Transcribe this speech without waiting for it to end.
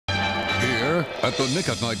There, at the Nick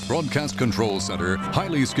at Night Broadcast Control Center,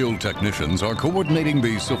 highly skilled technicians are coordinating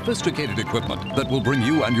the sophisticated equipment that will bring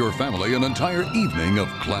you and your family an entire evening of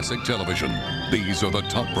classic television. These are the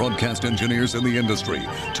top broadcast engineers in the industry,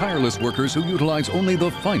 tireless workers who utilize only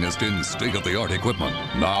the finest in state-of-the-art equipment.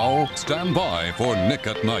 Now, stand by for Nick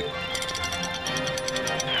at Night.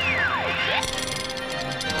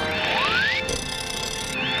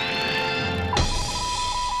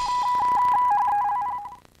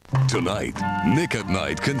 Tonight, Nick at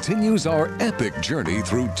Night continues our epic journey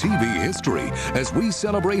through TV history as we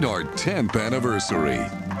celebrate our 10th anniversary.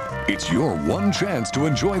 It's your one chance to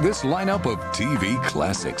enjoy this lineup of TV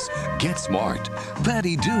classics. Get Smart,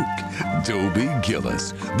 Patty Duke, Dobie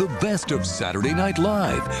Gillis, the best of Saturday Night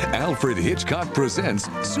Live, Alfred Hitchcock Presents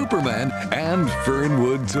Superman, and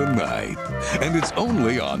Fernwood Tonight. And it's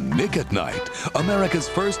only on Nick at Night, America's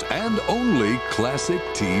first and only classic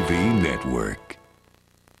TV network.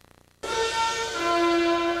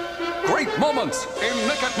 Great moments in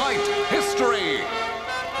Nick at Night history.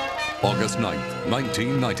 August 9th,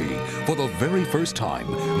 1990. For the very first time,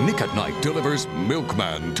 Nick at Night delivers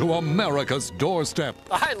Milkman to America's doorstep.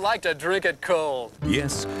 I'd like to drink it cold.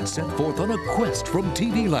 Yes, set forth on a quest from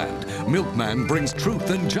TV land, Milkman brings truth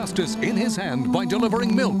and justice in his hand by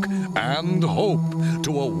delivering milk and hope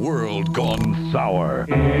to a world gone sour.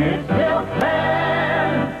 It's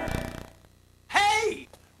Milkman! Hey!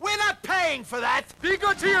 We're not paying for that! Be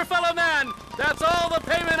good to your fellow man! That's all the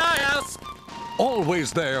payment I ask!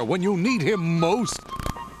 Always there when you need him most.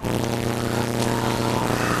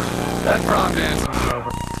 That prom dance is over.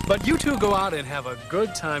 But you two go out and have a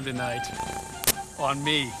good time tonight. On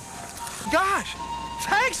me. Gosh!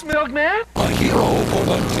 Thanks, Milkman! A hero for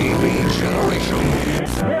the TV generation.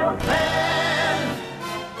 Milkman!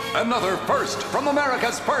 Another first from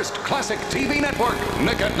America's first classic TV network,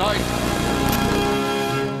 Nick at Night.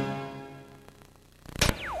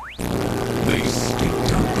 They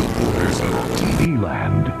staked out the borders of TV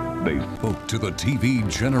land. They spoke to the TV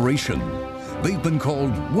generation. They've been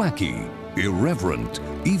called wacky, irreverent,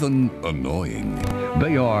 even annoying.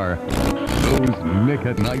 They are those Nick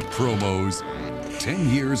at Night promos. 10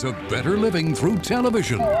 years of better living through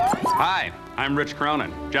television. Hi, I'm Rich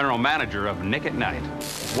Cronin, General Manager of Nick at Night.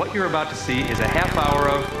 What you're about to see is a half hour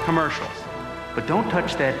of commercials. But don't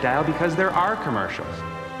touch that dial because there are commercials.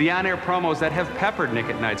 The on-air promos that have peppered Nick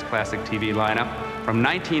at Night's classic TV lineup from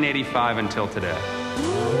 1985 until today.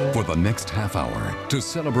 For the next half hour, to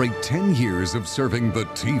celebrate 10 years of serving the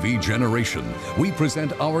TV generation, we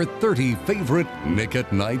present our 30 favorite Nick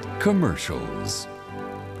at Night commercials.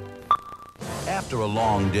 After a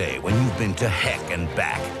long day when you've been to heck and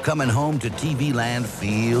back, coming home to TV land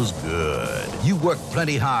feels good. You worked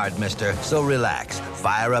plenty hard, mister, so relax.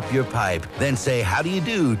 Fire up your pipe, then say how do you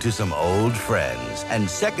do to some old friends. And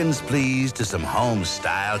seconds, please, to some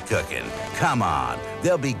home-style cooking. Come on,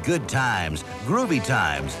 there'll be good times, groovy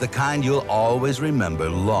times, the kind you'll always remember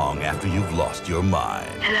long after you've lost your mind.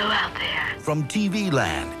 Hello out there. From TV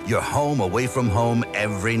land, you're home away from home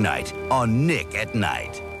every night on Nick at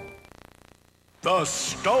Night. The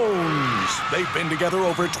Stones. They've been together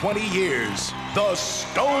over 20 years. The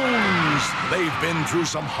Stones. They've been through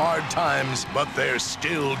some hard times, but they're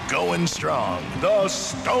still going strong. The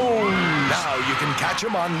Stones. Now you can catch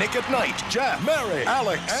them on Nick at Night. Jeff, Mary,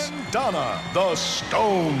 Alex, and Donna. The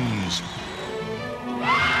Stones.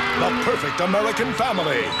 The perfect American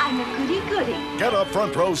family. I'm a goody-goody. Get a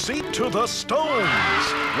front row seat to The Stones.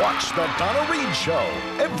 Watch the Donna Reed Show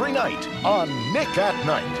every night on Nick at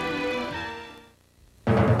Night.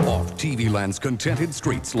 Off TV land's contented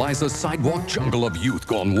streets lies a sidewalk jungle of youth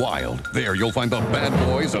gone wild. There you'll find the bad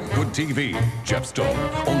boys of good TV. Jeff Stone,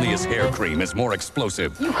 only his hair cream is more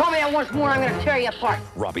explosive. You call me out once more, I'm gonna tear you apart.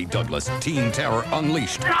 Robbie Douglas, teen terror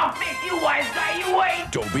unleashed. And I'll fix you, wise guy, you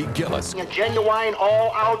wait! Dobie Gillis, A genuine,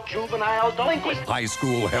 all-out juvenile delinquent. high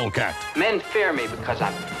school hellcat. Men fear me because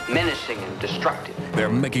I'm menacing and destructive. They're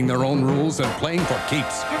making their own rules and playing for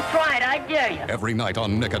keeps. You try it, I dare you. Every night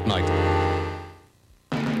on Nick at Night.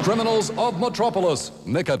 Criminals of Metropolis.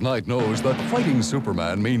 Nick at Night knows that fighting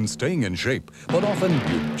Superman means staying in shape, but often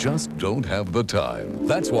you just don't have the time.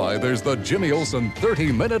 That's why there's the Jimmy Olsen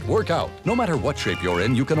 30-minute workout. No matter what shape you're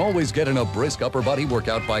in, you can always get in a brisk upper body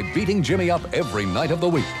workout by beating Jimmy up every night of the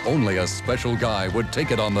week. Only a special guy would take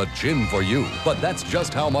it on the chin for you, but that's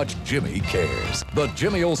just how much Jimmy cares. The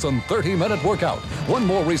Jimmy Olsen 30-minute workout. One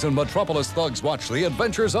more reason Metropolis thugs watch The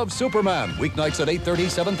Adventures of Superman. Weeknights at 8:30,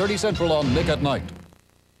 7:30 Central on Nick at Night.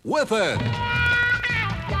 With it.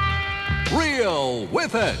 Real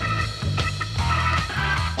with it.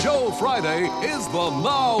 Joe Friday is the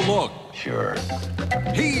Now Look. Sure.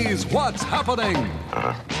 He's what's happening.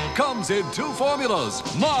 comes in 2 formulas,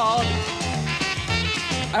 Mod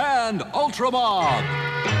and Ultra Mod.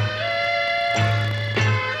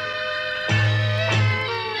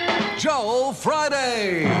 Joe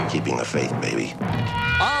Friday. Keeping the faith, baby.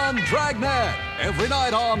 On Dragnet, every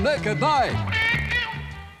night on Nick at Night.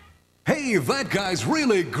 Hey, that guy's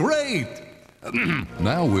really great.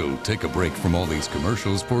 Now we'll take a break from all these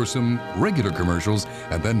commercials for some regular commercials,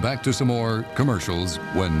 and then back to some more commercials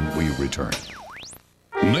when we return.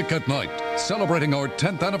 Nick at Night, celebrating our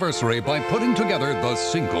 10th anniversary by putting together the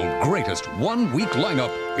single greatest one-week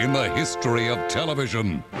lineup in the history of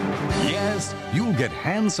television. Yes, you'll get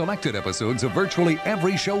hand-selected episodes of virtually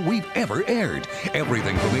every show we've ever aired.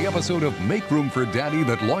 Everything from the episode of Make Room for Daddy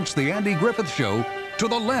that launched the Andy Griffith Show to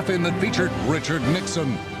the laugh-in that featured Richard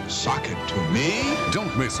Nixon. Sock it to me.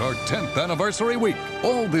 Don't miss our 10th anniversary week.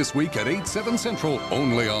 All this week at 8, 7 Central,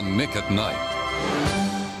 only on Nick at Night.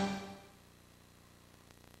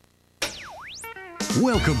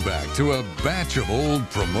 Welcome back to a batch of old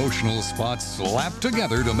promotional spots slapped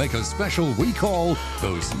together to make a special we call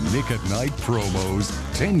those Nick at Night promos.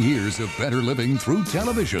 10 years of better living through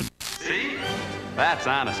television. See? That's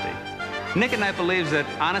honesty. Nick at Night believes that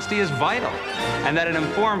honesty is vital and that an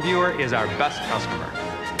informed viewer is our best customer.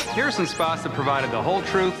 Here are some spots that provided the whole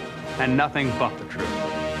truth and nothing but the truth.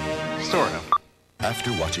 Sort of.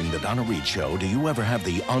 After watching the Donna Reed Show, do you ever have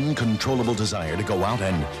the uncontrollable desire to go out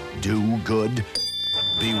and do good?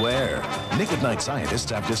 Beware. Nick at Night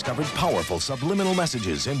scientists have discovered powerful subliminal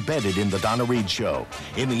messages embedded in the Donna Reed Show.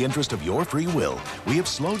 In the interest of your free will, we have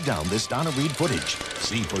slowed down this Donna Reed footage.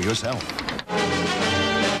 See for yourself.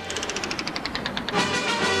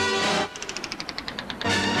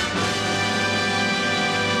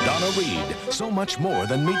 Donna Reed, so much more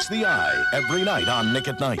than meets the eye, every night on Nick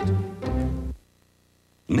at Night.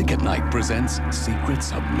 Nick at Night presents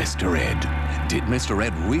Secrets of Mr. Ed. Did Mr.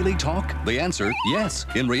 Ed really talk? The answer, yes.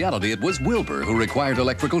 In reality, it was Wilbur who required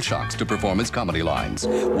electrical shocks to perform his comedy lines.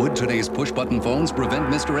 Would today's push-button phones prevent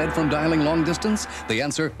Mr. Ed from dialing long distance? The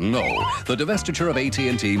answer, no. The divestiture of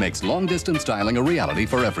AT&T makes long-distance dialing a reality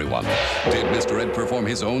for everyone. Did Mr. Ed perform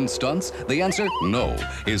his own stunts? The answer, no.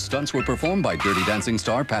 His stunts were performed by Dirty Dancing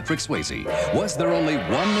star Patrick Swayze. Was there only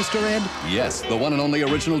one Mr. Ed? Yes, the one and only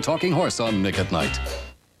original talking horse on Nick at Night.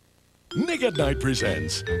 Nick at Night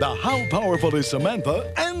presents the How Powerful is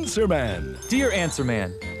Samantha Answer Man. Dear Answer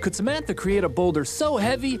Man, could Samantha create a boulder so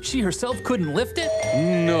heavy she herself couldn't lift it?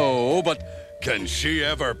 No, but can she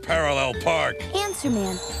ever parallel park? Answer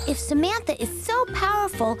Man, if Samantha is so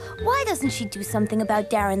powerful, why doesn't she do something about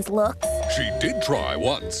Darren's looks? She did try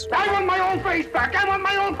once. I want my own face back! I want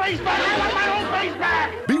my own face back! I want my own face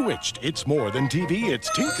back! Bewitched, it's more than TV, it's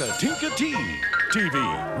Tinka Tinka Tea.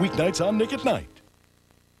 TV, weeknights on Nick at Night.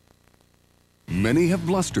 Many have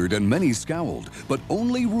blustered and many scowled, but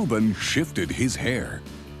only Reuben shifted his hair.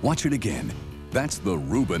 Watch it again. That's the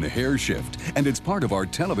Reuben hair shift, and it's part of our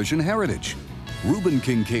television heritage. Reuben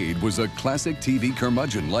Kincaid was a classic TV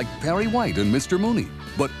curmudgeon like Perry White and Mr. Mooney,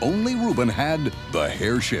 but only Reuben had the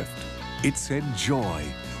hair shift. It said joy,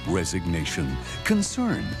 resignation,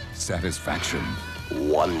 concern, satisfaction.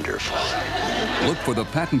 Wonderful. Look for the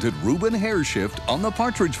patented Reuben hair shift on The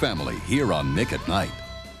Partridge Family here on Nick at Night.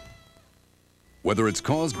 Whether it's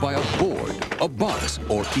caused by a board, a box,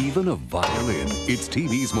 or even a violin, it's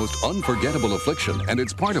TV's most unforgettable affliction, and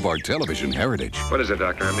it's part of our television heritage. What is it,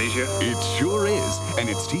 Dr. Amnesia? It sure is, and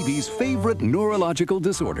it's TV's favorite neurological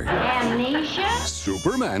disorder. Amnesia?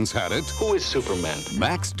 Superman's had it. Who is Superman?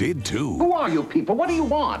 Max did too. Who are you people? What do you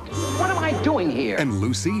want? What am I doing here? And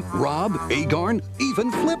Lucy, Rob, Agarn,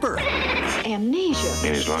 even Flipper. Amnesia.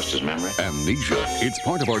 And he's lost his memory? Amnesia. It's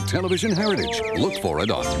part of our television heritage. Look for it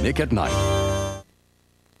on Nick at Night.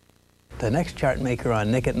 The next chart maker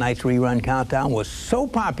on Nick at Night's rerun countdown was so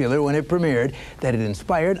popular when it premiered that it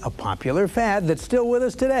inspired a popular fad that's still with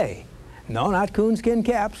us today. No, not coonskin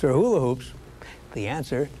caps or hula hoops. The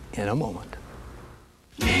answer in a moment.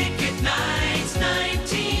 Nick at Night's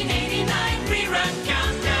 1989 rerun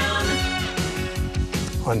countdown.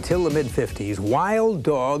 Until the mid-50s, wild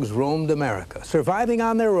dogs roamed America, surviving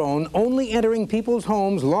on their own, only entering people's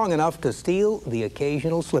homes long enough to steal the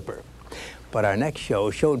occasional slipper. But our next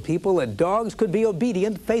show showed people that dogs could be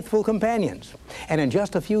obedient, faithful companions. And in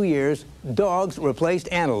just a few years, dogs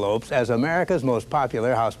replaced antelopes as America's most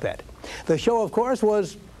popular house pet. The show, of course,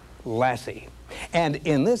 was Lassie. And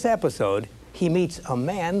in this episode, he meets a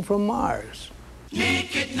man from Mars.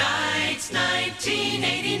 Nick at Night's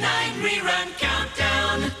 1989 rerun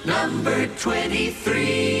countdown, number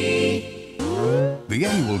 23. The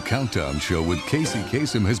annual countdown show with Casey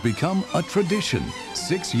Kasem has become a tradition,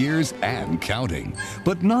 6 years and counting.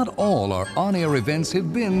 But not all our on-air events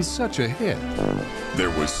have been such a hit.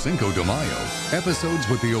 There was Cinco de Mayo, episodes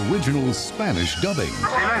with the original Spanish dubbing.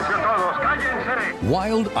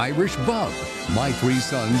 Wild Irish Bub, My Three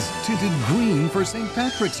Sons tinted green for St.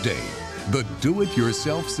 Patrick's Day. The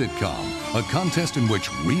Do-It-Yourself sitcom, a contest in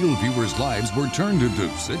which real viewers' lives were turned into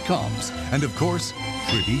sitcoms. And of course,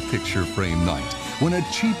 Pretty Picture Frame Night, when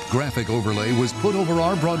a cheap graphic overlay was put over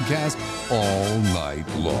our broadcast all night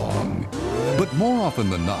long. But more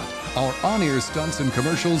often than not, our on-air stunts and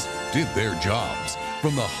commercials did their jobs,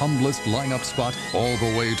 from the humblest lineup spot all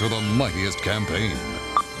the way to the mightiest campaign.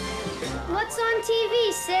 What's on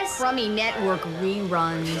TV, sis? Crummy network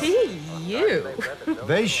reruns. Hey, you.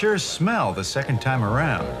 They sure smell the second time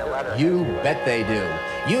around. You bet they do.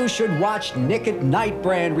 You should watch Nick at Night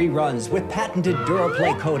brand reruns with patented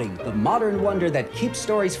DuraPlay coating, the modern wonder that keeps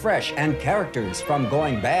stories fresh and characters from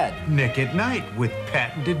going bad. Nick at Night with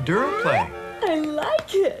patented DuraPlay. I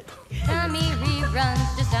like it. Tommy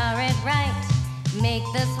reruns to star it right. Make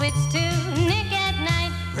the switch to Nick at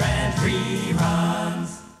Night. Brand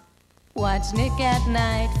reruns. Watch Nick at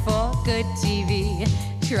Night for good TV.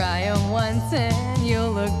 Try 'em once and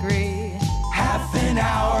you'll agree. Half an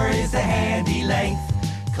hour is a handy length.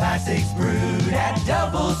 Classics brewed at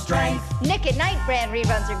double strength. Nick at Night brand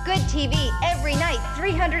reruns are good TV every night,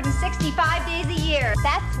 365 days a year.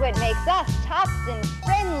 That's what makes us tops in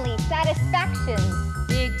friendly satisfaction.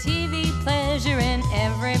 Big TV pleasure in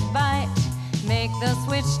every bite. Make the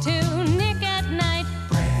switch to Nick at Night.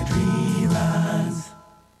 Brand reruns.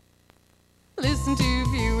 Listen to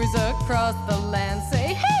viewers across the land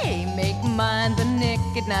say, hey, make mine the Nick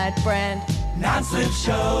at Night brand. Non-slip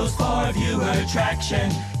shows for viewer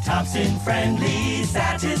attraction. Tops in friendly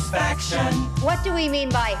satisfaction. What do we mean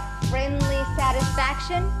by friendly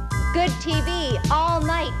satisfaction? Good TV all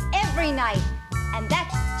night, every night. And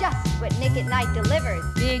that's just what Nick at Night delivers.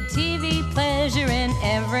 Big TV pleasure in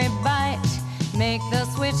every bite. Make the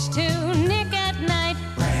switch to Nick at Night.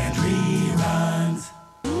 Brand reruns.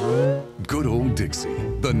 Good old Dixie,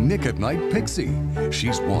 the Nick at Night Pixie.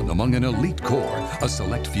 She's one among an elite corps, a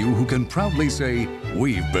select few who can proudly say,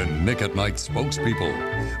 we've been Nick at Night spokespeople.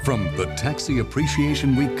 From the Taxi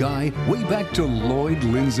Appreciation Week guy way back to Lloyd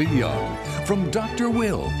Lindsay Young. From Dr.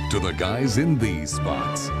 Will to the guys in these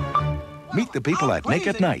spots. Meet the people at Nick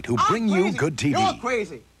at Night who bring you good TV. You're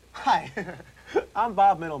crazy. Hi, I'm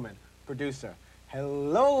Bob Middleman, producer.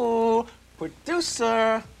 Hello,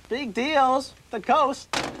 producer. Big deals, the coast.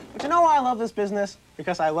 But you know why I love this business?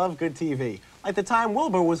 Because I love good TV. Like the time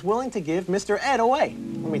Wilbur was willing to give Mr. Ed away.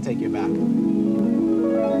 Let me take you back.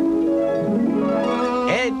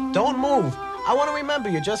 Ed, don't move. I want to remember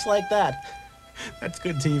you just like that. That's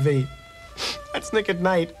good TV. That's Nick at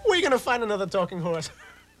Night. Where are you going to find another talking horse?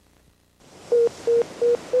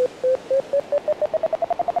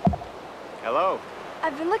 Hello.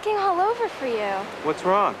 I've been looking all over for you. What's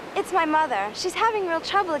wrong? It's my mother. She's having real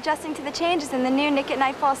trouble adjusting to the changes in the new Nick at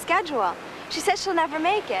Night fall schedule. She says she'll never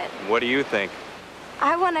make it. What do you think?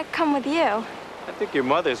 I want to come with you. I think your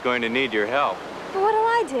mother's going to need your help. But what'll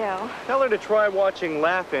I do? Tell her to try watching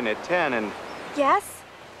Laugh-In at 10 and... Yes?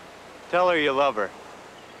 Tell her you love her.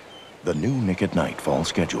 The new Nick at Night fall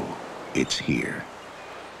schedule. It's here.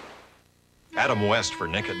 Adam West for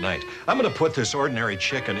Nick at Night. I'm going to put this ordinary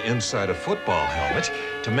chicken inside a football helmet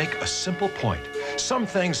to make a simple point. Some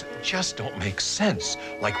things just don't make sense,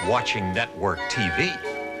 like watching network TV.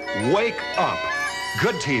 Wake up!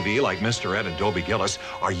 Good TV like Mr. Ed and Dobie Gillis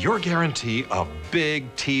are your guarantee of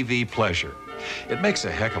big TV pleasure. It makes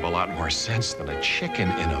a heck of a lot more sense than a chicken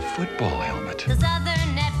in a football helmet. Those other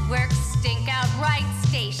networks stink outright.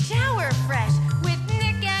 Stay shower fresh with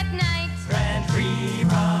Nick at Night. Brand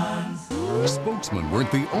reruns. Spokesmen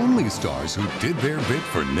weren't the only stars who did their bit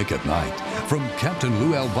for Nick at Night. From Captain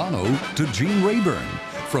Lou Albano to Gene Rayburn.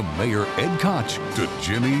 From Mayor Ed Koch to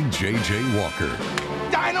Jimmy J.J. Walker.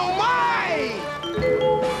 Dynamite!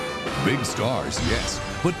 Big stars, yes,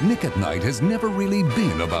 but Nick at Night has never really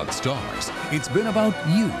been about stars. It's been about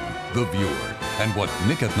you, the viewer, and what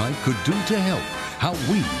Nick at Night could do to help, how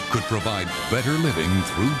we could provide better living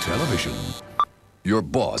through television. Your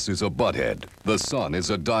boss is a butthead. The sun is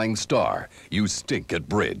a dying star. You stink at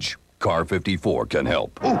bridge. Car 54 can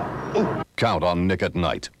help. Count on Nick at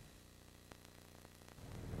Night.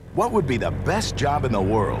 What would be the best job in the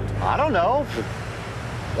world? I don't know.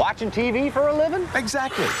 Watching TV for a living?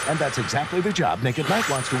 Exactly. And that's exactly the job Nick at Night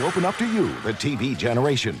wants to open up to you, the TV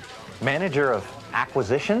generation. Manager of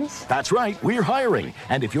acquisitions? That's right. We're hiring.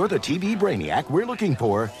 And if you're the TV brainiac we're looking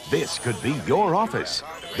for, this could be your office.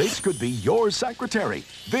 This could be your secretary.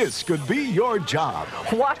 This could be your job.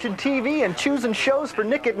 Watching TV and choosing shows for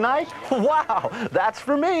Nick at Night? Wow, that's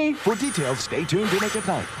for me. For details, stay tuned to Nick at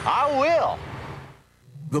Night. I will.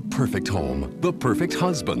 The perfect home, the perfect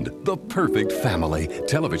husband, the perfect family.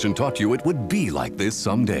 Television taught you it would be like this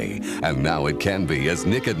someday. And now it can be, as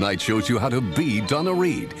Nick at Night shows you how to be Donna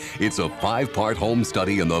Reed. It's a 5-part home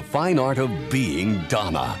study in the fine art of being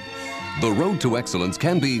Donna. The road to excellence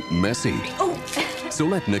can be messy. So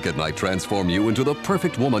let Nick at Night transform you into the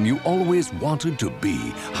perfect woman you always wanted to be.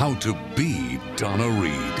 How to be Donna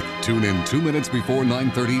Reed. Tune in 2 minutes before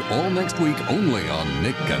 9:30 all next week only on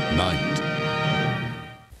Nick at Night.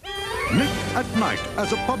 Nick at Night,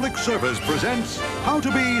 as a public service, presents How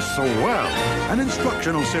to Be Swell, an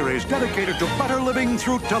instructional series dedicated to better living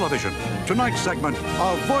through television. Tonight's segment,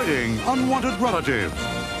 Avoiding Unwanted Relatives.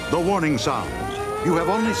 The warning sounds. You have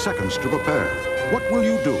only seconds to prepare. What will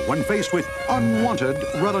you do when faced with unwanted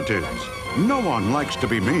relatives? No one likes to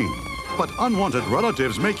be mean, but unwanted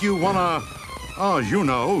relatives make you wanna, you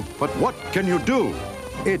know. But what can you do?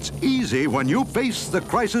 It's easy when you face the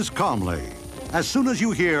crisis calmly. As soon as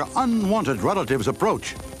you hear unwanted relatives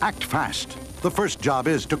approach, act fast. The first job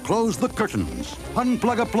is to close the curtains,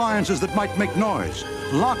 unplug appliances that might make noise,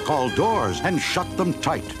 lock all doors and shut them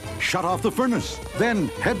tight. Shut off the furnace, then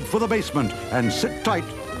head for the basement and sit tight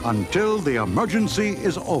until the emergency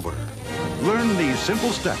is over. Learn these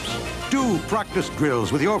simple steps. Do practice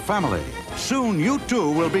drills with your family. Soon you too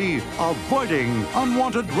will be avoiding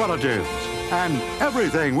unwanted relatives, and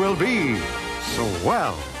everything will be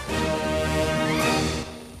swell.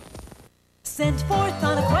 Sent forth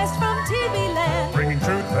on a quest from TV land, Bringing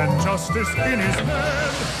truth and justice in his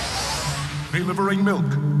hand. Delivering milk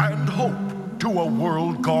and hope to a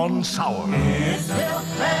world gone sour. It's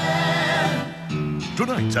Milkman.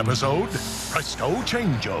 Tonight's episode, Presto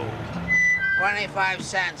Changeo. 25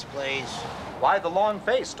 cents, please. Why the long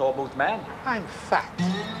face, toll booth man? I'm fat.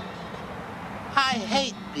 I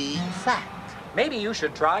hate being fat. Maybe you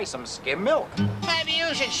should try some skim milk. Maybe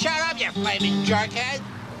you should shut up, you flaming jerkhead.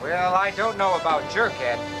 Well, I don't know about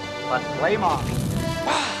jerkhead, but blame on me.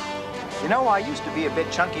 You know, I used to be a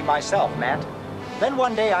bit chunky myself, Matt. Then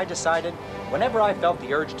one day I decided, whenever I felt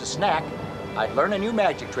the urge to snack, I'd learn a new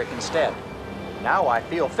magic trick instead. Now I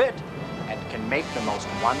feel fit and can make the most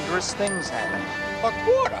wondrous things happen. A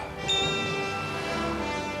quarter.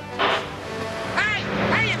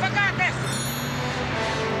 Hey, you forgot this!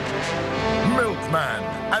 Milkman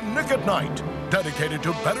and Nick at Night, dedicated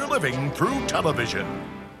to better living through television.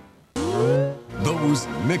 Those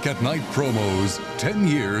Nick at Night promos, 10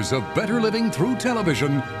 years of better living through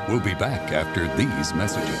television, will be back after these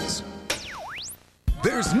messages.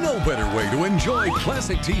 There's no better way to enjoy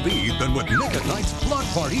classic TV than with Nick at Night's Block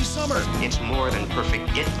Party Summer. It's more than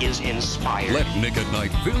perfect. It is inspired. Let Nick at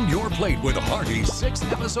Night fill your plate with hearty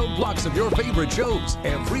 6-episode blocks of your favorite shows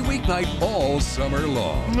every weeknight all summer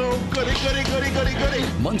long. No, goody, goody, goody, goody, goody.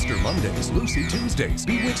 Munster Mondays, Lucy Tuesdays,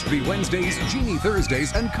 Bewitched Be Wednesdays, Genie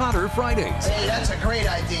Thursdays, and Cotter Fridays. Hey, that's a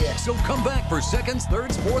great idea. So come back for seconds,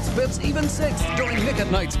 thirds, fourths, fifths, even sixths during Nick at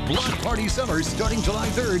Night's Block Party Summer starting July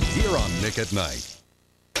 3rd here on Nick at Night.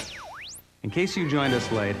 In case you joined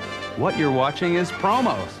us late, what you're watching is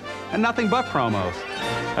promos, and nothing but promos.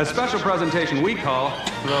 A special presentation we call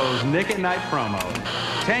those Nick at Night promos.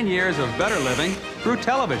 10 years of better living through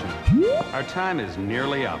television. Our time is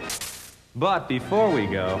nearly up. But before we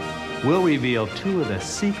go, we'll reveal 2 of the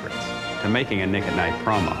secrets to making a Nick at Night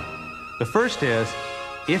promo. The first is,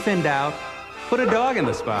 if in doubt, put a dog in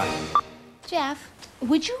the spot. Jeff,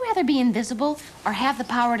 would you rather be invisible or have the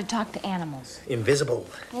power to talk to animals? Invisible.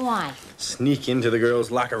 Why? Sneak into the girls'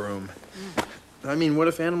 locker room. I mean, what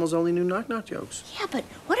if animals only knew knock-knock jokes? Yeah, but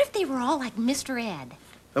what if they were all like Mr. Ed?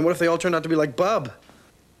 And what if they all turned out to be like Bub?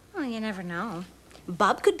 Well, you never know.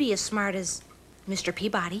 Bub could be as smart as Mr.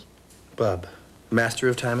 Peabody. Bub, master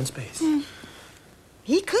of time and space.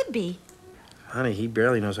 He could be. Honey, he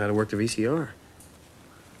barely knows how to work the VCR.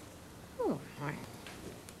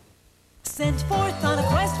 Sent forth on a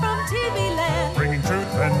quest from TV land, Bringing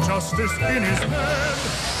truth and justice in his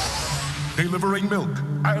hand. Delivering milk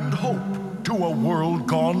and hope to a world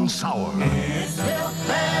gone sour. It's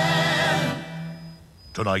Milkman.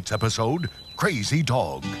 Tonight's episode, Crazy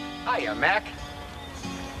Dog. Hiya, Mac.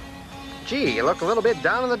 Gee, you look a little bit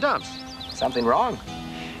down in the dumps. Something wrong?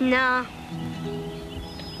 Nah.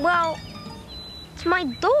 Well, it's my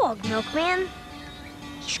dog, Milkman.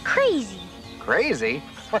 He's crazy. Crazy?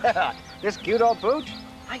 This cute old pooch?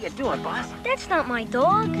 How you doing, boss? That's not my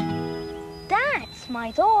dog. That's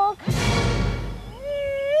my dog.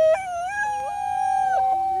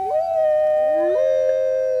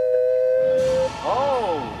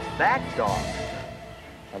 Oh, dog.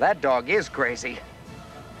 Now, that dog is crazy.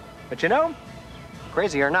 But you know,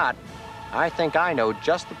 crazy or not, I think I know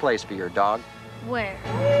just the place for your dog. Where?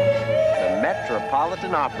 The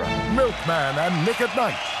Metropolitan Opera. Milkman and Nick at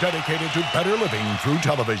Night, dedicated to better living through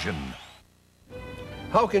television.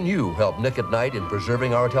 How can you help Nick at Night in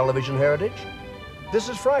preserving our television heritage? This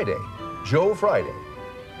is Friday, Joe Friday,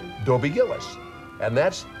 Dobie Gillis, and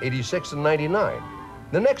that's 86 and 99.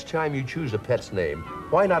 The next time you choose a pet's name,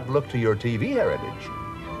 why not look to your TV heritage?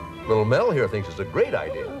 Little Mel here thinks it's a great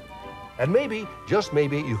idea. And maybe, just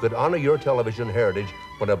maybe, you could honor your television heritage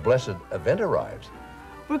when a blessed event arrives.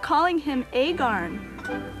 We're calling him Agarn.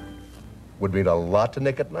 Would mean a lot to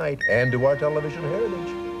Nick at Night and to our television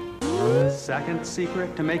heritage. The second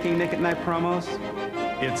secret to making Nick at Night promos?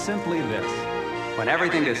 It's simply this. When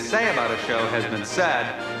everything to say about a show has been said,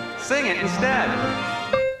 sing it instead.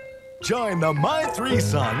 Join the My Three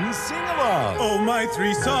Sons sing-along. Oh, my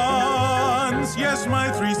three sons, yes, my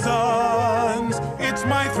three sons. It's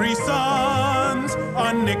my three sons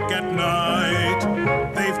on Nick at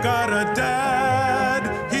Night. They've got a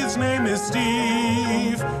dad, his name is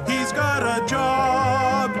Steve. He's got a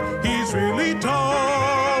job, he's really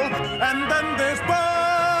tall. And then there's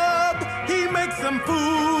Bob, he makes them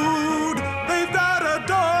food. They've got a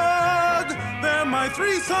dog, they're my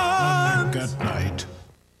three sons. Nick at Night.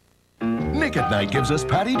 Nick at Night gives us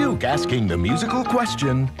Patty Duke asking the musical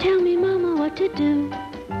question. Tell me, Mama, what to do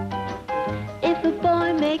if a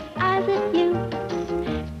boy makes eyes at you.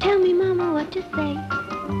 Tell me, Mama, what to say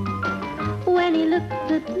when he looks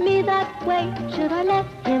at me that way. Should I let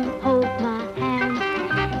him hold my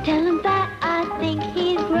hand? Tell him that I think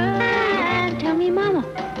he's grand. Tell me, Mama,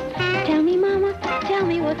 tell me, Mama, tell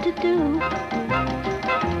me what to do.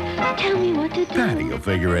 Tell me what to do. Patty will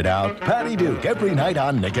figure it out. Patty Duke, every night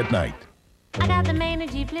on Nick at Night. I got the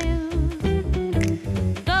energy blues.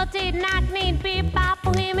 Go to knock me, beep, bop,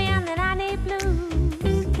 bohemian, that I need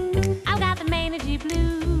blues. I've got the energy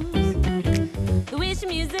blues. The wish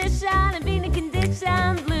musician and being a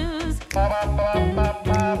condition blues.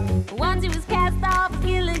 Once he was cast off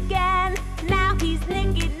skill again. Now he's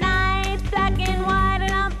Nick at Night, black and white,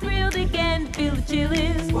 and I'm thrilled again. Feel the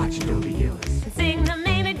chillies. Watch Dobie Gillis. And sing the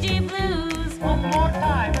energy blues. One more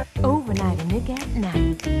time. Overnight and Nick at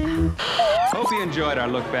Night. Hope you enjoyed our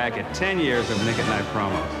look back at 10 years of Nick at Night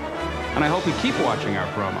promos. And I hope you keep watching our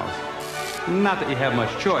promos. Not that you have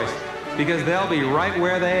much choice, because they'll be right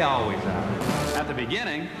where they always are. At the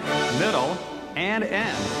beginning, middle, and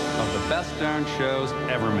end of the best darn shows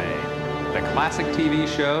ever made. The classic TV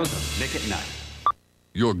shows of Nick at Night.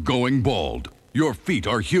 You're going bald. Your feet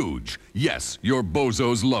are huge. Yes, you're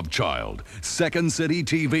Bozo's love child. Second City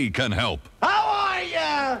TV can help. How are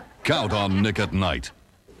ya? Count on Nick at Night.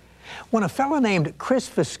 When a fellow named Chris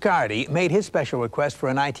Viscardi made his special request for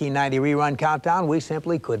a 1990 rerun countdown, we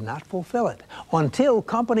simply could not fulfill it until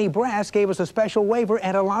Company Brass gave us a special waiver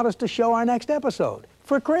and allowed us to show our next episode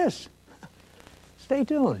for Chris. Stay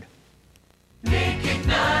tuned. Nick at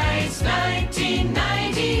Night's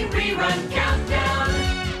 1990 rerun countdown.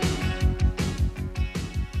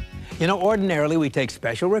 You know, ordinarily we take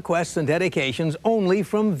special requests and dedications only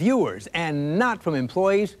from viewers and not from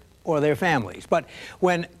employees or their families. But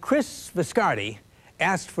when Chris Viscardi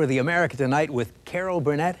asked for the America Tonight with Carol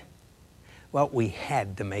Burnett, well, we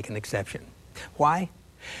had to make an exception. Why?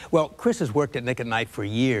 Well, Chris has worked at Nick at Night for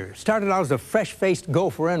years. Started out as a fresh-faced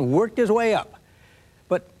gopher and worked his way up.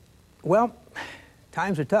 But, well,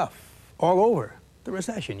 times are tough. All over. The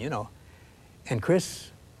recession, you know. And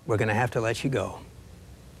Chris, we're going to have to let you go.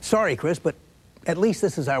 Sorry, Chris, but at least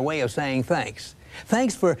this is our way of saying thanks.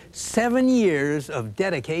 Thanks for 7 years of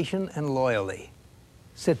dedication and loyalty.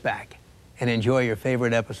 Sit back and enjoy your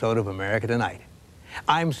favorite episode of America Tonight.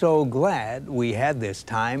 I'm so glad we had this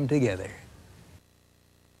time together.